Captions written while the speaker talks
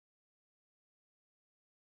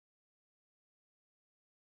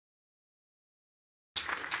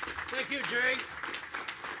Thank you, Jay.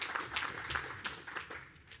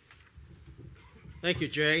 Thank you,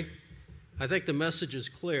 Jay. I think the message is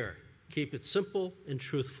clear. Keep it simple and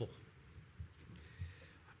truthful.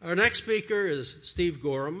 Our next speaker is Steve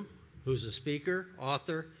Goreham, who's a speaker,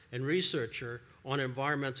 author, and researcher on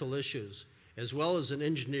environmental issues, as well as an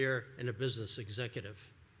engineer and a business executive.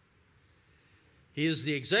 He is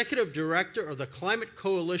the executive director of the Climate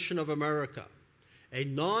Coalition of America, a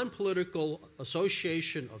non-political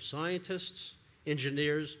association of scientists,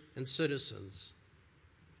 engineers, and citizens.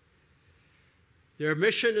 Their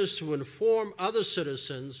mission is to inform other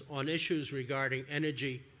citizens on issues regarding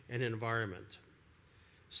energy and environment.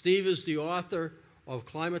 Steve is the author of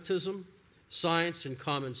Climatism, Science and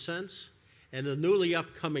Common Sense, and the newly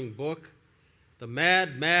upcoming book, The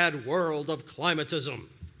Mad, Mad World of Climatism.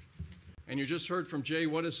 And you just heard from Jay,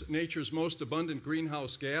 what is nature's most abundant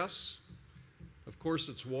greenhouse gas? Of course,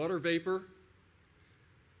 it's water vapor.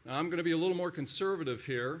 Now, I'm going to be a little more conservative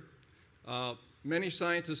here. Many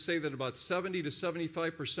scientists say that about 70 to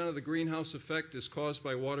 75% of the greenhouse effect is caused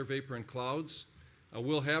by water vapor and clouds.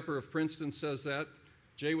 Will Happer of Princeton says that.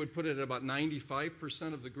 Jay would put it at about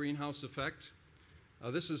 95% of the greenhouse effect.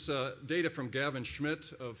 This is data from Gavin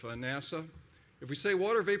Schmidt of NASA. If we say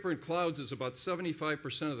water vapor and clouds is about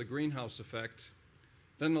 75% of the greenhouse effect,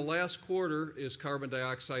 then the last quarter is carbon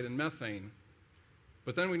dioxide and methane.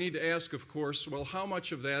 But then we need to ask, of course, well, how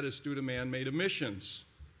much of that is due to man-made emissions?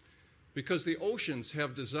 Because the oceans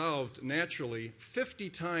have dissolved naturally 50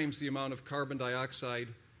 times the amount of carbon dioxide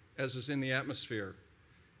as is in the atmosphere.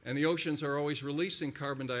 And the oceans are always releasing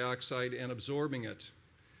carbon dioxide and absorbing it.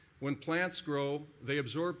 When plants grow, they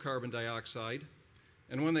absorb carbon dioxide,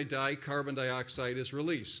 and when they die, carbon dioxide is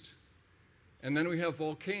released. And then we have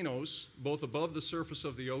volcanoes, both above the surface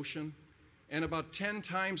of the ocean and about 10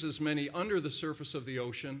 times as many under the surface of the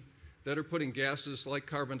ocean that are putting gases like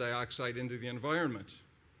carbon dioxide into the environment.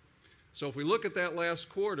 So if we look at that last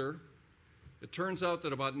quarter, it turns out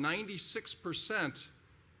that about 96%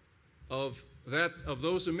 of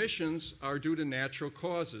those emissions are due to natural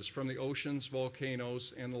causes from the oceans,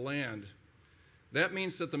 volcanoes, and the land. That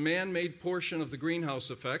means that the man-made portion of the greenhouse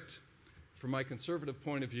effect, from my conservative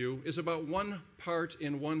point of view, is about 1 part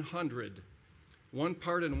in 100. 1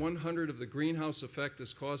 part in 100 of the greenhouse effect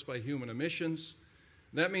is caused by human emissions.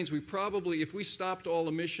 That means we probably, if we stopped all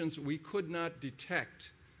emissions, we could not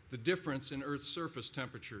detect the difference in Earth's surface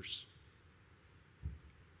temperatures.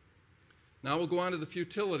 Now we'll go on to the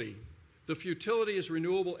futility. The futility is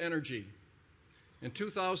renewable energy. In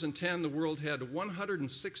 2010, the world had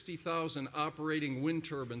 160,000 operating wind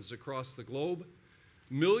turbines across the globe,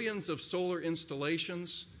 millions of solar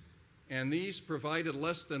installations, and these provided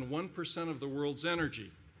less than 1% of the world's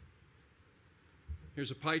energy.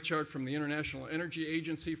 Here's a pie chart from the International Energy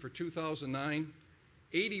Agency for 2009.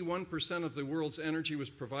 81% of the world's energy was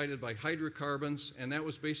provided by hydrocarbons, and that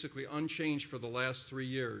was basically unchanged for the last 3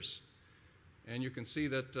 years. And you can see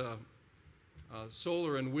that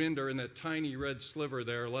solar and wind are in that tiny red sliver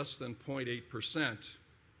there, less than 0.8%.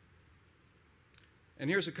 And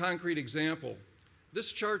here's a concrete example.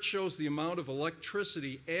 This chart shows the amount of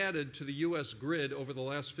electricity added to the U.S. grid over the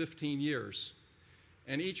last 15 years.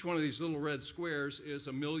 And each one of these little red squares is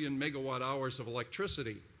 1 million megawatt hours of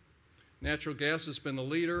electricity. Natural gas has been the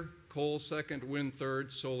leader, coal second, wind third,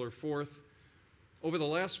 solar fourth. Over the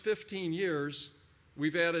last 15 years,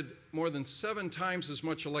 we've added more than 7 times as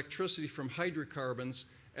much electricity from hydrocarbons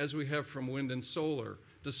as we have from wind and solar,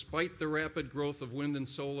 despite the rapid growth of wind and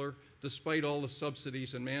solar, despite all the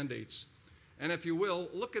subsidies and mandates. And if you will,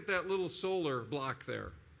 look at that little solar block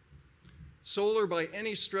there. Solar, by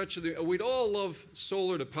any stretch of we'd all love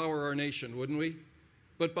solar to power our nation, wouldn't we?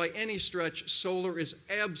 But by any stretch, solar is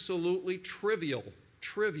absolutely trivial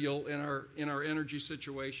in our energy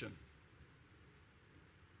situation.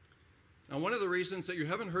 Now, one of the reasons that you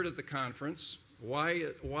haven't heard at the conference, why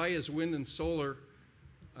is wind and solar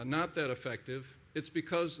not that effective, it's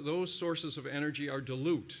because those sources of energy are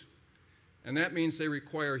dilute. And that means they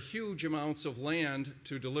require huge amounts of land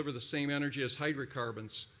to deliver the same energy as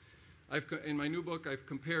hydrocarbons. In my new book, I've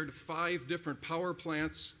compared 5 different power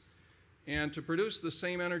plants, and to produce the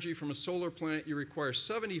same energy from a solar plant, you require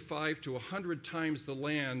 75 to 100 times the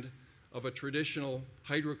land of a traditional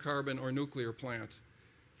hydrocarbon or nuclear plant.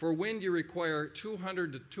 For wind, you require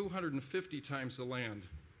 200 to 250 times the land.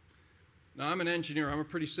 Now, I'm an engineer. I'm a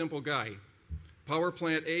pretty simple guy. Power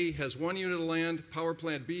plant A has 1 unit of land. Power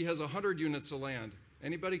plant B has 100 units of land.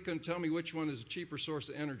 Anybody can tell me which one is a cheaper source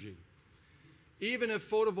of energy? Even if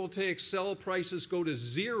photovoltaic cell prices go to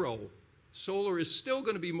 0, solar is still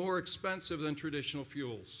going to be more expensive than traditional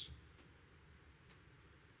fuels.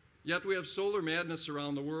 Yet we have solar madness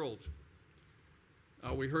around the world.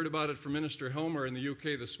 We heard about it from Minister Helmer in the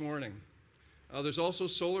UK this morning. There's also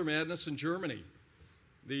solar madness in Germany.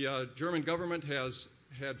 The German government has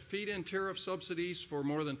had feed-in tariff subsidies for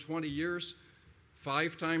more than 20 years,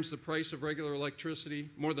 5 times the price of regular electricity,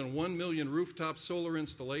 more than 1 million rooftop solar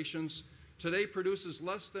installations. Today produces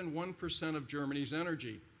less than 1% of Germany's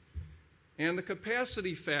energy. And the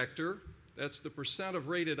capacity factor, that's the percent of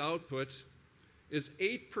rated output, is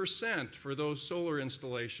 8% for those solar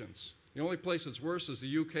installations. The only place it's worse is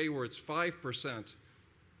the UK, where it's 5%.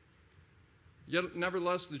 Yet,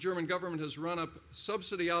 nevertheless, the German government has run up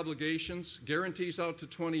subsidy obligations, guarantees out to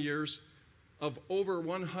 20 years, of over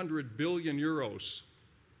 100 billion euros,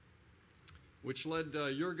 which led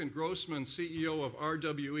Jürgen Grossman, CEO of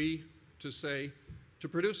RWE, to say, to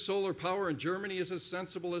produce solar power in Germany is as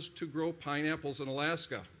sensible as to grow pineapples in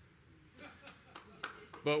Alaska.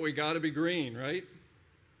 But we got to be green, right?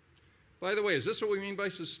 By the way, is this what we mean by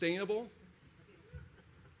sustainable?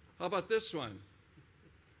 How about this one?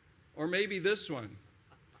 Or maybe this one.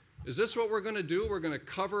 Is this what we're going to do? We're going to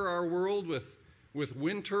cover our world with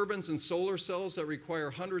wind turbines and solar cells that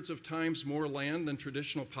require hundreds of times more land than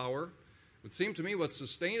traditional power? It would seem to me what's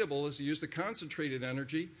sustainable is to use the concentrated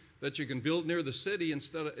energy that you can build near the city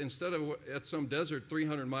instead of at some desert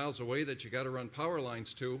 300 miles away that you got to run power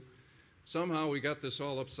lines to. Somehow we got this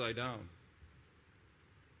all upside down.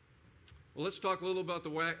 Well, let's talk a little about the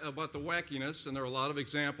wackiness, and there are a lot of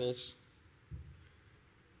examples.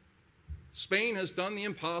 Spain has done the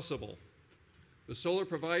impossible. The solar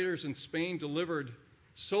providers in Spain delivered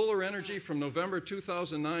solar energy from November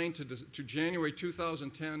 2009 to January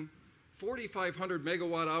 2010, 4,500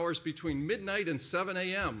 megawatt hours between midnight and 7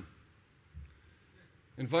 a.m.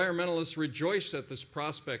 Environmentalists rejoice at this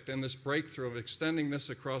prospect and this breakthrough of extending this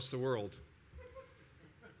across the world.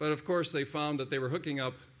 But of course, they found that they were hooking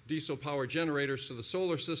up diesel power generators to the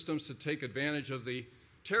solar systems to take advantage of the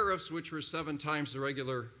tariffs, which were 7 times the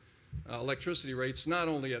regular electricity rates, not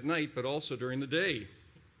only at night, but also during the day.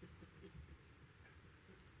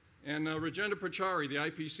 And Rajendra Pachauri, the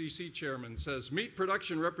IPCC chairman, says, meat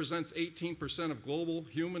production represents 18% of global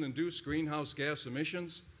human-induced greenhouse gas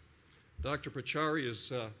emissions. Dr. Pachauri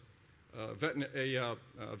is a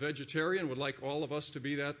vegetarian, would like all of us to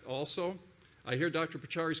be that also. I hear Dr.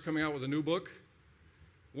 Pachauri is coming out with a new book,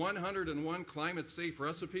 101 Climate-Safe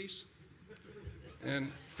Recipes, and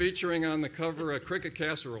featuring on the cover a cricket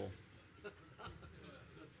casserole.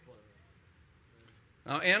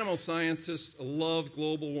 Now, animal scientists love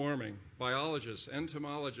global warming. Biologists,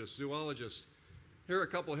 entomologists, zoologists. Here are a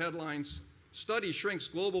couple headlines. Study shrinks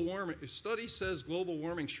global warming. Study says global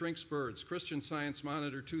warming shrinks birds. Christian Science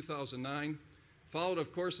Monitor 2009. Followed,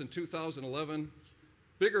 of course, in 2011.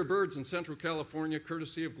 Bigger birds in Central California,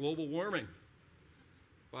 courtesy of global warming,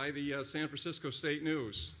 by the San Francisco State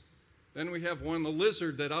News. Then we have one, the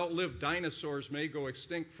lizard that outlived dinosaurs may go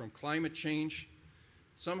extinct from climate change.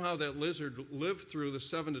 Somehow that lizard lived through the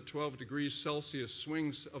 7 to 12 degrees Celsius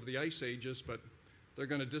swings of the ice ages, but they're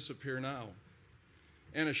going to disappear now.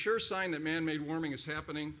 And a sure sign that man-made warming is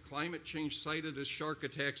happening, climate change cited as shark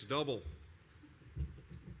attacks double.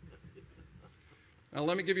 Now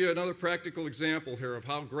let me give you another practical example here of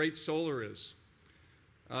how great solar is.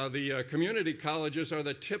 The community colleges are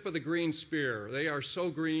the tip of the green spear. They are so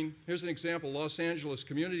green. Here's an example. Los Angeles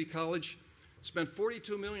Community College spent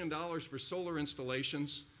 $42 million for solar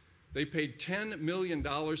installations. They paid $10 million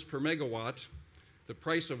per megawatt. The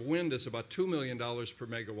price of wind is about $2 million per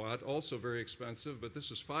megawatt, also very expensive, but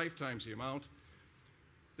this is 5 times the amount.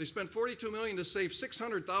 They spent $42 million to save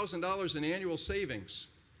 $600,000 in annual savings.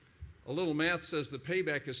 A little math says the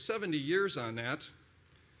payback is 70 years on that.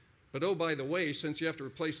 But oh, by the way, since you have to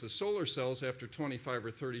replace the solar cells after 25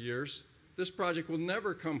 or 30 years, this project will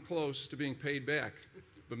never come close to being paid back.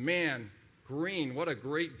 But man, green, what a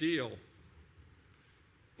great deal.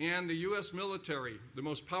 And the U.S. military, the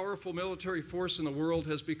most powerful military force in the world,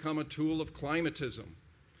 has become a tool of climatism.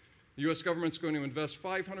 The U.S. government's going to invest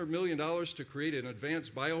 $500 million to create an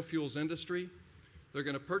advanced biofuels industry. They're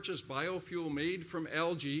going to purchase biofuel made from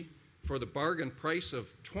algae for the bargain price of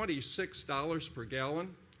 $26 per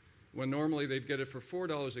gallon, when normally they'd get it for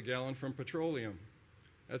 $4 a gallon from petroleum.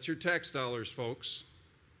 That's your tax dollars, folks.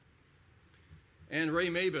 And Ray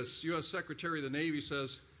Mabus, U.S. Secretary of the Navy,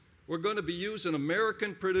 says, we're going to be using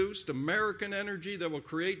American-produced, American energy that will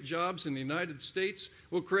create jobs in the United States,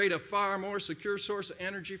 will create a far more secure source of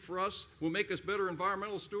energy for us, will make us better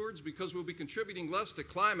environmental stewards because we'll be contributing less to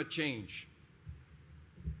climate change.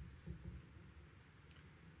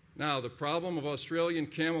 Now, the problem of Australian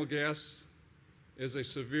camel gas is a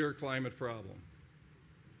severe climate problem.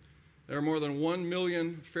 There are more than 1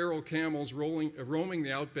 million feral camels roaming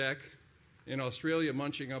the outback in Australia,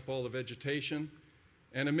 munching up all the vegetation,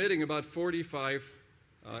 and emitting about 45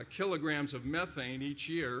 kilograms of methane each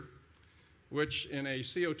year, which in a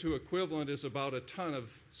CO2 equivalent is about a ton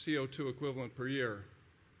of CO2 equivalent per year.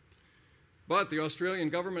 But the Australian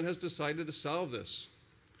government has decided to solve this.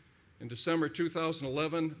 In December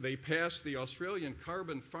 2011, they passed the Australian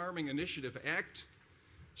Carbon Farming Initiative Act,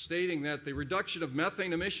 stating that the reduction of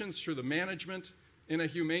methane emissions through the management in a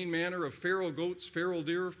humane manner of feral goats, feral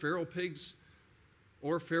deer, feral pigs,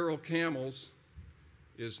 or feral camels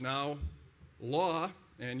is now law,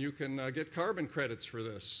 and you can get carbon credits for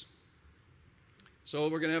this. So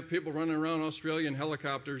we're going to have people running around Australia in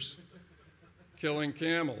helicopters killing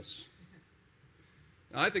camels.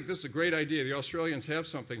 Now, I think this is a great idea. The Australians have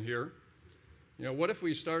something here. You know, what if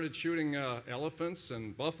we started shooting elephants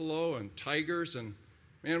and buffalo and tigers, and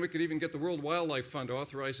man, we could even get the World Wildlife Fund to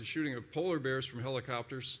authorize the shooting of polar bears from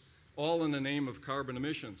helicopters, all in the name of carbon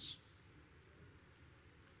emissions.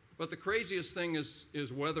 But the craziest thing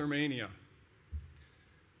is weather mania.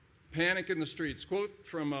 Panic in the streets. Quote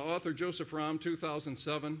from author Joseph Rahm,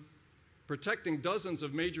 2007, "Protecting dozens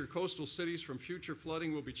of major coastal cities from future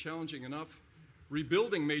flooding will be challenging enough.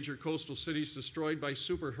 Rebuilding major coastal cities destroyed by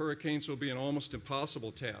super hurricanes will be an almost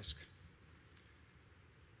impossible task."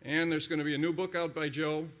 And there's going to be a new book out by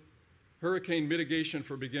Joe, Hurricane Mitigation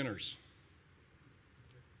for Beginners.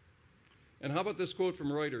 And how about this quote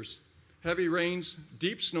from Reuters? "Heavy rains,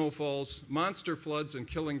 deep snowfalls, monster floods, and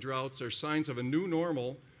killing droughts are signs of a new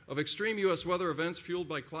normal of extreme U.S. weather events fueled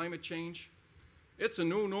by climate change. It's a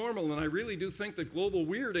new normal, and I really do think that global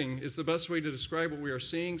weirding is the best way to describe what we are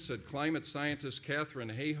seeing," said climate scientist Catherine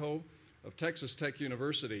Hayhoe of Texas Tech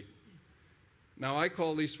University. Now, I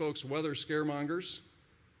call these folks weather scaremongers.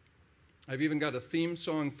 I've even got a theme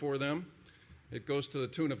song for them. It goes to the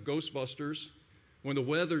tune of Ghostbusters. "When the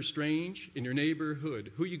weather's strange in your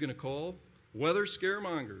neighborhood, who you going to call? Weather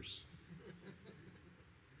scaremongers."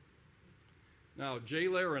 Now, Jay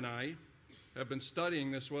Lair and I have been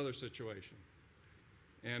studying this weather situation,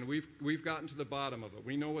 and we've gotten to the bottom of it.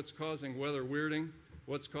 We know what's causing weather weirding,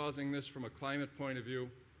 what's causing this from a climate point of view,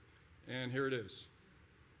 and here it is.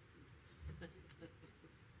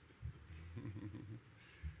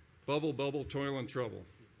 Bubble, bubble, toil and trouble.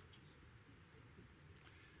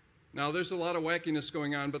 Now, there's a lot of wackiness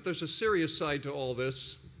going on, but there's a serious side to all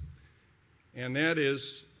this, and that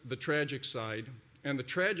is the tragic side. And the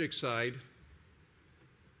tragic side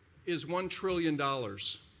is $1 trillion.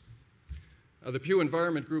 The Pew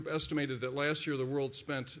Environment Group estimated that last year the world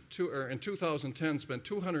in 2010 spent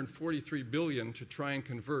 $243 billion to try and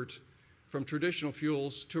convert from traditional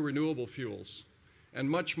fuels to renewable fuels, and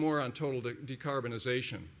much more on total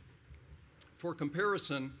decarbonization. For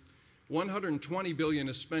comparison, $120 billion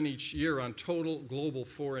is spent each year on total global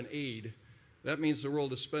foreign aid. That means the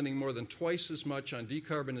world is spending more than twice as much on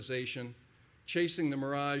decarbonization, chasing the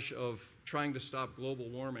mirage of trying to stop global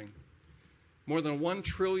warming. More than $1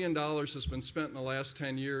 trillion has been spent in the last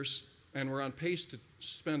 10 years, and we're on pace to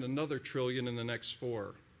spend another trillion in the next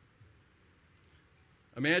 4.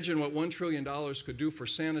 Imagine what $1 trillion could do for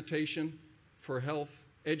sanitation, for health,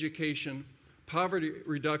 education, poverty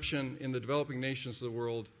reduction in the developing nations of the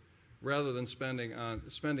world, rather than spending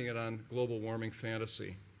it on global warming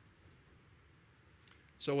fantasy.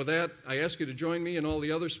 So with that, I ask you to join me and all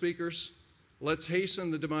the other speakers. Let's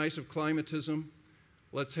hasten the demise of climatism.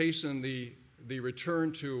 Let's hasten the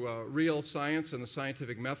return to real science and the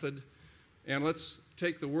scientific method. And let's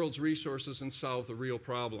take the world's resources and solve the real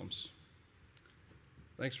problems.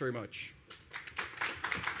 Thanks very much.